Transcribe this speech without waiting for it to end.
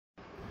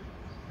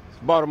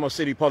Baltimore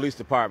City Police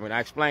Department.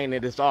 I explained to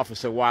this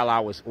officer why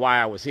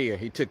I was here.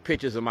 He took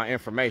pictures of my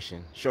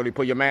information. Shorty,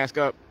 put your mask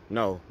up?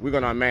 No, we're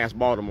gonna unmask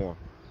Baltimore.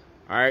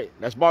 All right,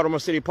 that's Baltimore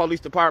City Police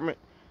Department.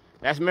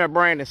 That's Mayor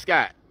Brandon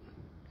Scott.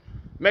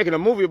 Making a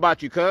movie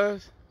about you,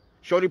 cuz.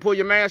 Shorty, pull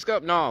your mask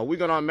up? No, we're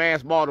gonna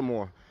unmask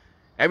Baltimore.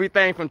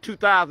 Everything from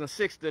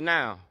 2006 to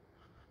now.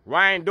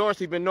 Ryan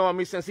Dorsey been knowing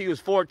me since he was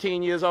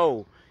 14 years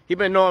old. He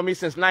been knowing me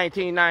since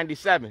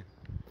 1997.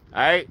 All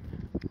right?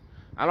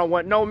 I don't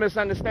want no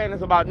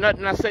misunderstandings about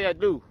nothing I say or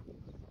do.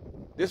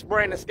 This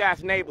Brandon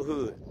Scott's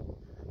neighborhood.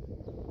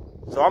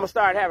 So I'm going to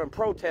start having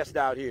protests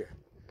out here.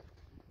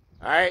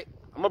 All right?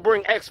 I'm going to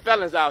bring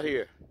ex-felons out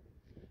here.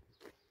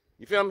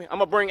 You feel me? I'm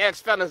going to bring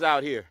ex-felons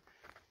out here.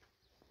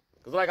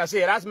 Because like I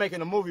said, I was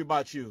making a movie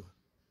about you.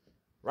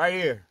 Right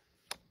here.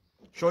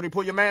 Shorty,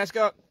 pull your mask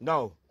up?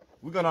 No.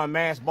 We're going to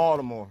unmask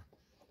Baltimore.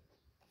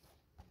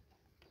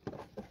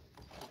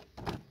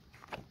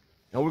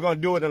 And we're going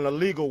to do it in a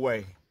legal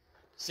way.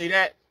 See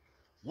that?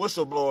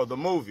 Whistleblower, the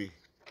movie.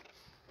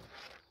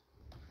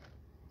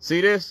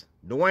 See this?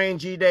 Dwayne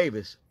G.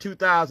 Davis,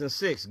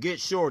 2006, Get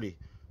Shorty,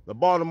 the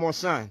Baltimore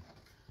Sun.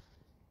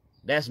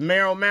 That's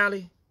Mayor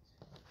O'Malley.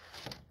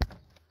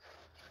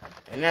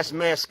 And that's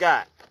Mayor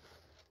Scott.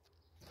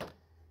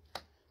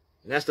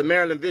 And that's the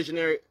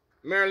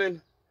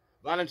Maryland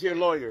Volunteer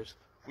Lawyers.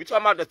 We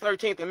talking about the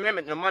 13th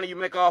Amendment and the money you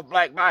make off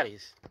black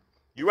bodies.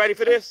 You ready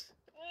for this?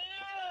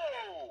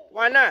 No.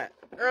 Why not?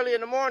 Early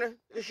in the morning,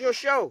 it's your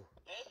show.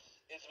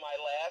 This is my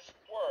last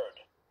word.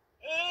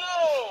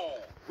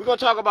 No. We're going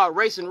to talk about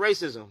race and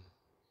racism.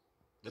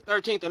 The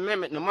 13th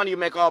Amendment and the money you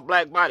make off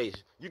black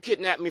bodies. You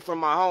kidnapped me from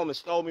my home and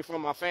stole me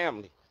from my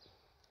family.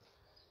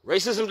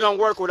 Racism don't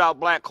work without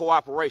black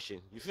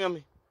cooperation. You feel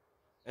me?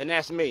 And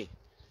that's me.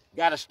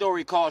 Got a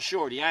story called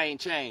Shorty. I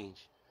ain't changed.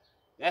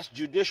 That's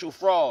judicial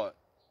fraud.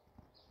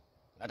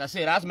 Like I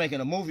said, I was making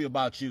a movie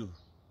about you.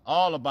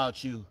 All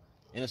about you.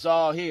 And it's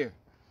all here.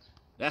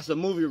 That's a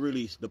movie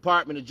release.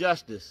 Department of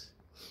Justice.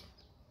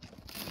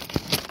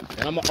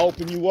 And I'm going to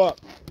open you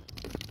up.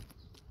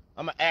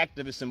 I'm an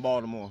activist in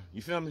Baltimore.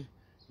 You feel me?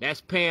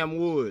 That's Pam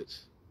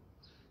Woods.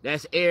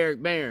 That's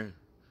Eric Barron.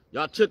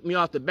 Y'all took me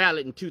off the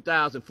ballot in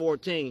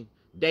 2014.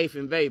 Dave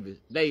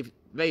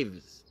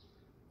Davis.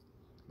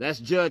 That's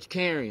Judge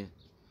Carrion.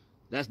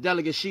 That's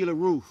Delegate Sheila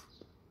Roof.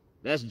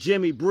 That's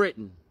Jimmy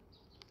Britton.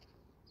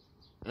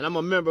 And I'm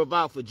a member of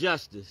Out for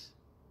Justice.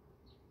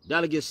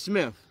 Delegate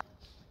Smith.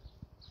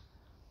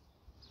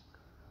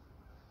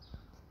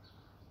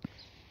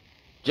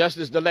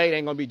 Justice delayed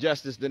ain't gonna be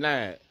justice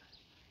denied.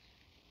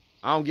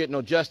 I don't get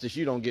no justice,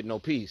 you don't get no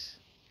peace.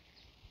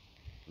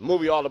 The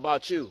movie all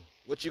about you.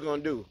 What you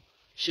gonna do?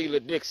 Sheila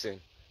Dixon,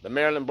 the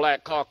Maryland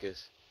Black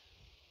Caucus.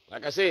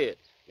 Like I said,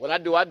 what I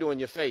do in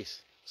your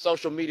face.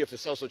 Social media for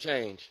social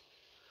change.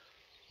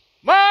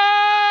 Mike!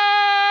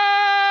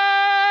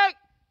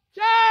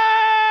 Check!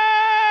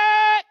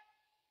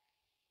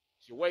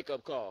 It's your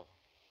wake-up call.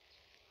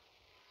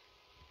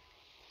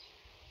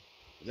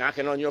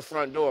 Knocking on your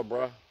front door,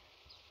 bruh.